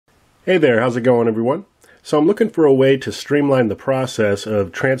Hey there, how's it going everyone? So I'm looking for a way to streamline the process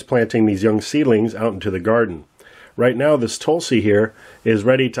of transplanting these young seedlings out into the garden. Right now this Tulsi here is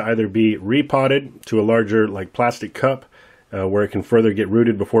ready to either be repotted to a larger plastic cup where it can further get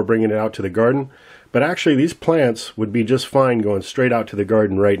rooted before bringing it out to the garden. But actually these plants would be just fine going straight out to the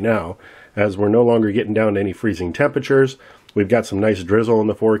garden right now, as we're no longer getting down to any freezing temperatures. We've got some nice drizzle in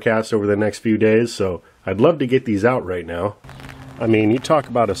the forecast over the next few days, so I'd love to get these out right now. I mean, you talk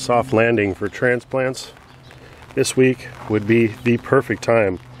about a soft landing for transplants. This week would be the perfect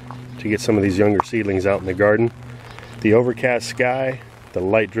time to get some of these younger seedlings out in the garden. The overcast sky, the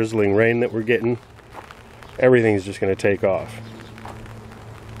light drizzling rain that we're getting, everything's just going to take off.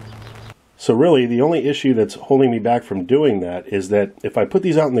 So really, the only issue that's holding me back from doing that is that if I put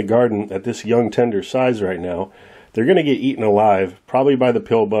these out in the garden at this young tender size right now, they're going to get eaten alive, probably by the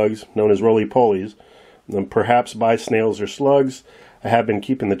pill bugs, known as roly-polies, and perhaps by snails or slugs. I have been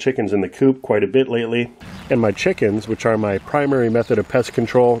keeping the chickens in the coop quite a bit lately, and my chickens, which are my primary method of pest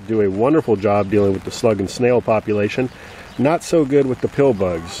control, do a wonderful job dealing with the slug and snail population. Not so good with the pill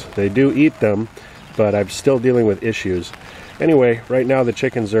bugs. They do eat them, but I'm still dealing with issues. Anyway, right now the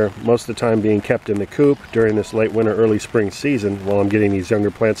chickens are most of the time being kept in the coop during this late winter, early spring season while I'm getting these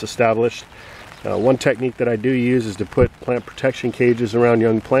younger plants established. One technique that I do use is to put plant protection cages around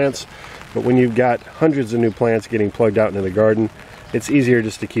young plants, but when you've got hundreds of new plants getting plugged out into the garden, it's easier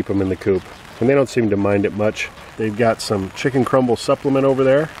just to keep them in the coop, and they don't seem to mind it much. They've got some chicken crumble supplement over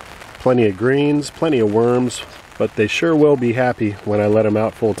there, plenty of greens, plenty of worms, but they sure will be happy when I let them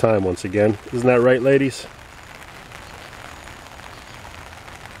out full time once again. Isn't that right, ladies?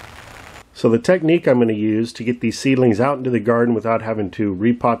 So the technique I'm going to use to get these seedlings out into the garden without having to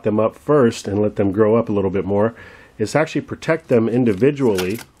repot them up first and let them grow up a little bit more is to actually protect them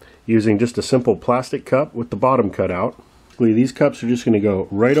individually using just a simple plastic cup with the bottom cut out. These cups are just going to go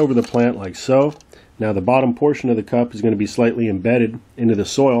right over the plant like so. Now the bottom portion of the cup is going to be slightly embedded into the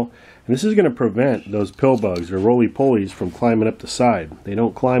soil, and this is going to prevent those pill bugs or roly-polies from climbing up the side. They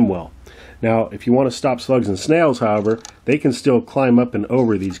don't climb well. Now if you want to stop slugs and snails, however, they can still climb up and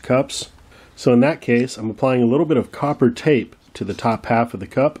over these cups. So in that case, I'm applying a little bit of copper tape to the top half of the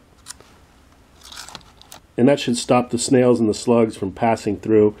cup, and that should stop the snails and the slugs from passing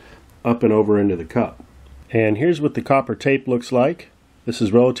through up and over into the cup. And here's what the copper tape looks like. This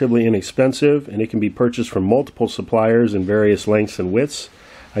is relatively inexpensive, and it can be purchased from multiple suppliers in various lengths and widths.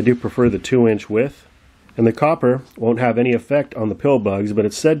 I do prefer the 2-inch width. And the copper won't have any effect on the pill bugs, but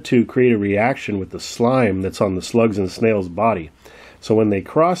it's said to create a reaction with the slime that's on the slugs and snails' body. So when they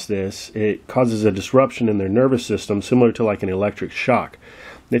cross this, it causes a disruption in their nervous system, similar to like an electric shock.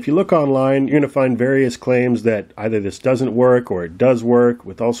 If you look online, you're going to find various claims that either this doesn't work or it does work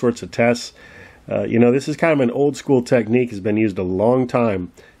with all sorts of tests. This is kind of an old school technique, has been used a long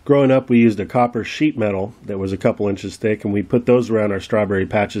time. Growing up, we used a copper sheet metal that was a couple inches thick, and we put those around our strawberry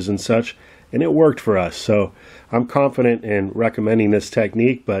patches and such, and it worked for us. So I'm confident in recommending this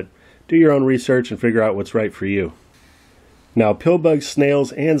technique, but do your own research and figure out what's right for you. Now, pill bugs,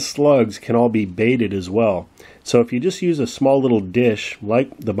 snails, and slugs can all be baited as well. So if you just use a small little dish,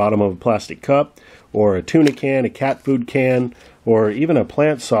 like the bottom of a plastic cup, or a tuna can, a cat food can, or even a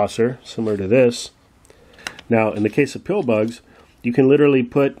plant saucer, similar to this. Now, in the case of pill bugs, you can literally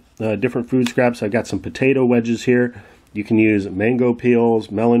put different food scraps. I've got some potato wedges here. You can use mango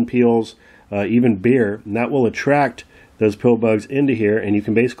peels, melon peels, even beer, and that will attract those pill bugs into here, and you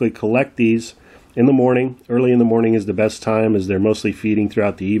can basically collect these in the morning. Early in the morning is the best time, as they're mostly feeding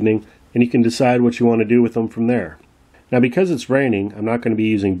throughout the evening, and you can decide what you want to do with them from there. Now because it's raining, I'm not going to be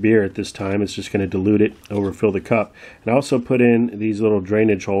using beer at this time. It's just going to dilute it, overfill the cup. And I also put in these little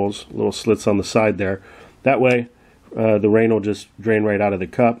drainage holes, little slits on the side there. That way the rain will just drain right out of the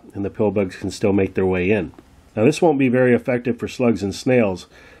cup and the pill bugs can still make their way in. Now this won't be very effective for slugs and snails.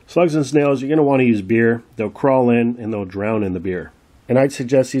 Slugs and snails, you're going to want to use beer. They'll crawl in and they'll drown in the beer. And I'd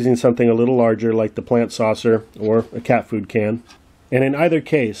suggest using something a little larger like the plant saucer or a cat food can. And in either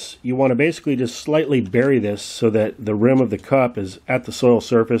case, you want to basically just slightly bury this so that the rim of the cup is at the soil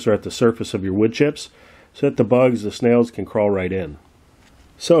surface or at the surface of your wood chips, so that the bugs, the snails, can crawl right in.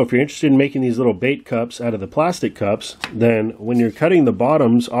 So if you're interested in making these little bait cups out of the plastic cups, then when you're cutting the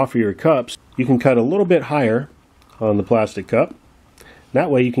bottoms off of your cups, you can cut a little bit higher on the plastic cup. That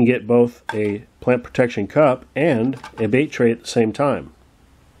way you can get both a plant protection cup and a bait tray at the same time.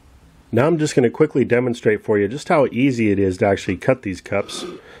 Now I'm just going to quickly demonstrate for you just how easy it is to actually cut these cups.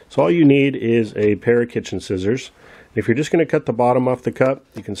 So all you need is a pair of kitchen scissors. If you're just going to cut the bottom off the cup,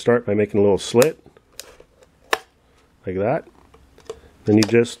 you can start by making a little slit, like that. Then you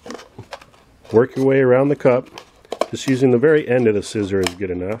just work your way around the cup. Just using the very end of the scissor is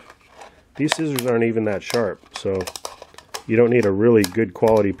good enough. These scissors aren't even that sharp, so you don't need a really good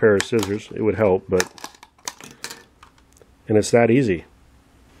quality pair of scissors. It would help, and it's that easy.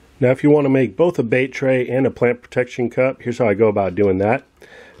 Now if you want to make both a bait tray and a plant protection cup, here's how I go about doing that.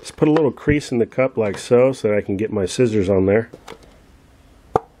 Just put a little crease in the cup like so that I can get my scissors on there.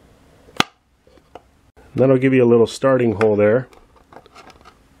 And that'll give you a little starting hole there,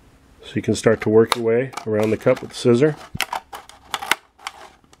 so you can start to work your way around the cup with the scissor.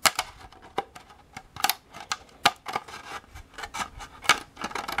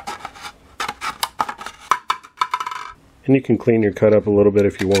 And you can clean your cut up a little bit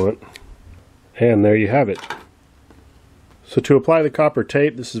if you want. And there you have it. So to apply the copper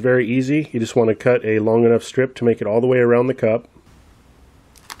tape, this is very easy. You just want to cut a long enough strip to make it all the way around the cup.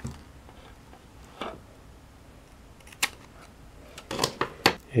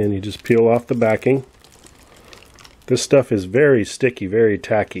 And you just peel off the backing. This stuff is very sticky, very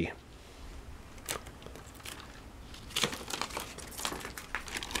tacky.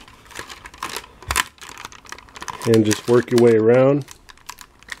 And just work your way around.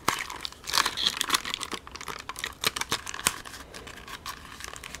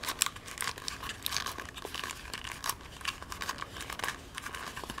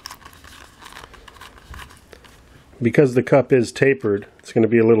 Because the cup is tapered, it's going to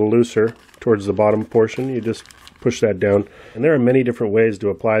be a little looser towards the bottom portion. You just push that down. And there are many different ways to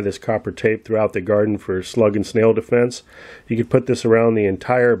apply this copper tape throughout the garden for slug and snail defense. You could put this around the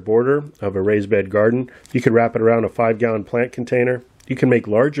entire border of a raised bed garden. You could wrap it around a 5-gallon plant container. You can make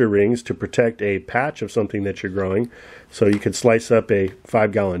larger rings to protect a patch of something that you're growing. So you could slice up a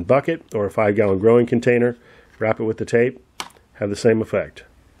 5-gallon bucket or a 5-gallon growing container, wrap it with the tape, have the same effect.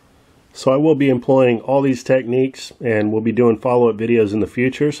 So I will be employing all these techniques, and we'll be doing follow-up videos in the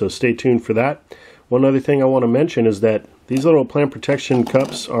future, so stay tuned for that. One other thing I want to mention is that these little plant protection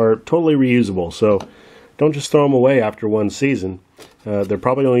cups are totally reusable, so don't just throw them away after one season. They're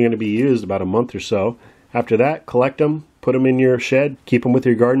probably only going to be used about a month or so. After that, collect them, put them in your shed, keep them with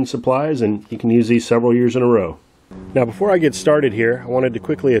your garden supplies, and you can use these several years in a row. Now before I get started here, I wanted to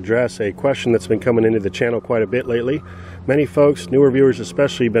quickly address a question that's been coming into the channel quite a bit lately. Many folks, newer viewers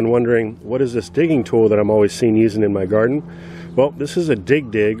especially, have been wondering, what is this digging tool that I'm always seen using in my garden? Well, this is a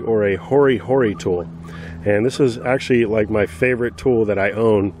dig or a hori tool. And this is actually like my favorite tool that I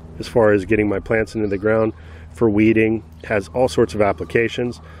own as far as getting my plants into the ground for weeding. It has all sorts of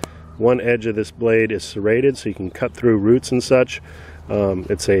applications. One edge of this blade is serrated so you can cut through roots and such.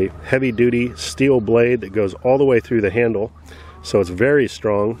 It's a heavy-duty steel blade that goes all the way through the handle, so it's very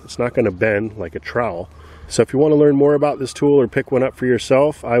strong. It's not going to bend like a trowel. So if you want to learn more about this tool or pick one up for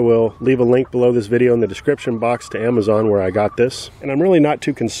yourself, I will leave a link below this video in the description box to Amazon where I got this. And I'm really not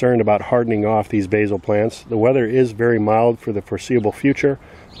too concerned about hardening off these basil plants. The weather is very mild for the foreseeable future,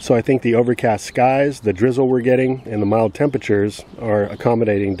 so I think the overcast skies, the drizzle we're getting, and the mild temperatures are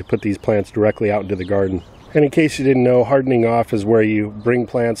accommodating to put these plants directly out into the garden. And in case you didn't know, hardening off is where you bring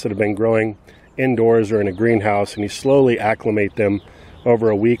plants that have been growing indoors or in a greenhouse and you slowly acclimate them over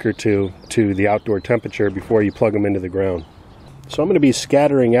a week or two to the outdoor temperature before you plug them into the ground. So I'm going to be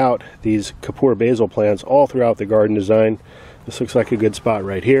scattering out these Kapoor basil plants all throughout the garden design. This looks like a good spot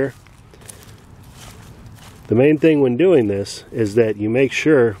right here. The main thing when doing this is that you make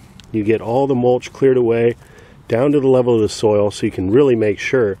sure you get all the mulch cleared away down to the level of the soil so you can really make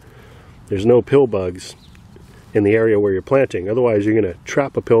sure there's no pill bugs in the area where you're planting. Otherwise you're going to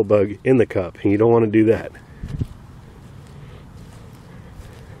trap a pill bug in the cup, and you don't want to do that.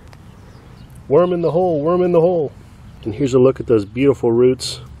 Worm in the hole, worm in the hole. And here's a look at those beautiful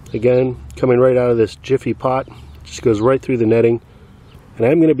roots. Again, coming right out of this Jiffy pot. Just goes right through the netting. And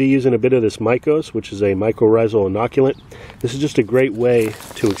I'm going to be using a bit of this Mycos, which is a mycorrhizal inoculant. This is just a great way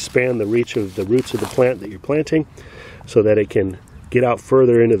to expand the reach of the roots of the plant that you're planting so that it can get out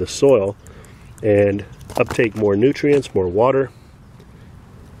further into the soil and uptake more nutrients, more water.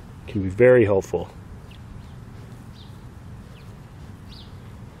 It can be very helpful.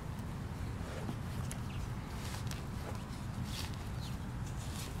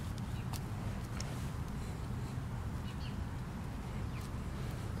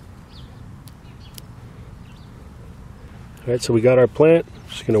 Alright, so we got our plant.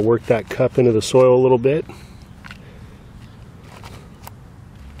 Just going to work that cup into the soil a little bit.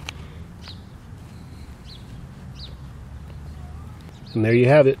 And there you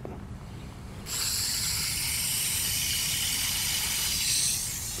have it.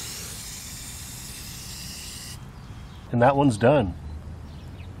 And that one's done.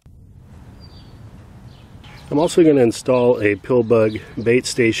 I'm also going to install a pill bug bait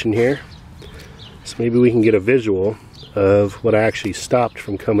station here. So maybe we can get a visual of what I actually stopped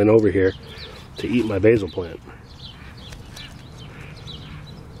from coming over here to eat my basil plant.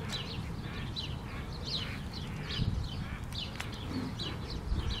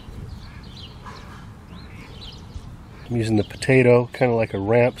 I'm using the potato kind of like a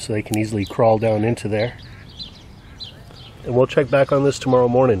ramp so they can easily crawl down into there. And we'll check back on this tomorrow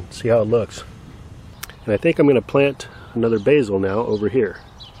morning, see how it looks. And I think I'm going to plant another basil now over here.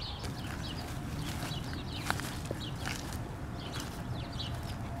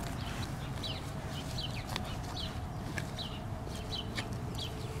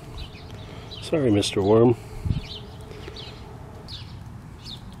 Sorry, Mr. Worm.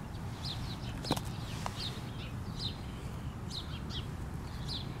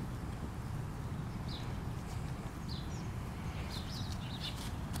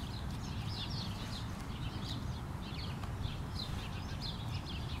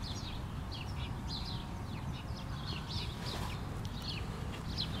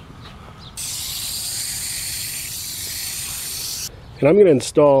 And I'm going to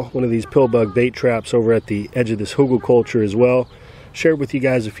install one of these pill bug bait traps over at the edge of this hugelkultur as well. Shared with you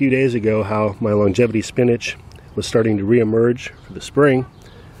guys a few days ago how my longevity spinach was starting to re-emerge for the spring.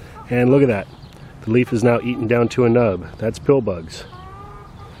 And look at that. The leaf is now eaten down to a nub. That's pill bugs.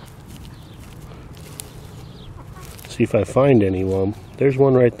 See if I find any. Well, there's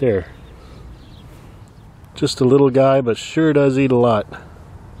one right there. Just a little guy, but sure does eat a lot.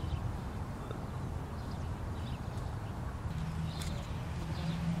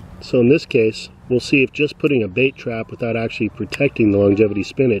 So in this case, we'll see if just putting a bait trap without actually protecting the longevity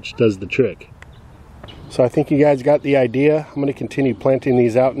spinach does the trick. So I think you guys got the idea. I'm going to continue planting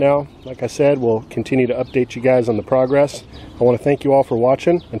these out now. Like I said, we'll continue to update you guys on the progress. I want to thank you all for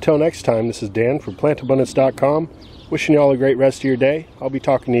watching. Until next time, this is Dan from plantabundance.com. Wishing you all a great rest of your day. I'll be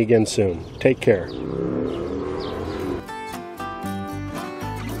talking to you again soon. Take care.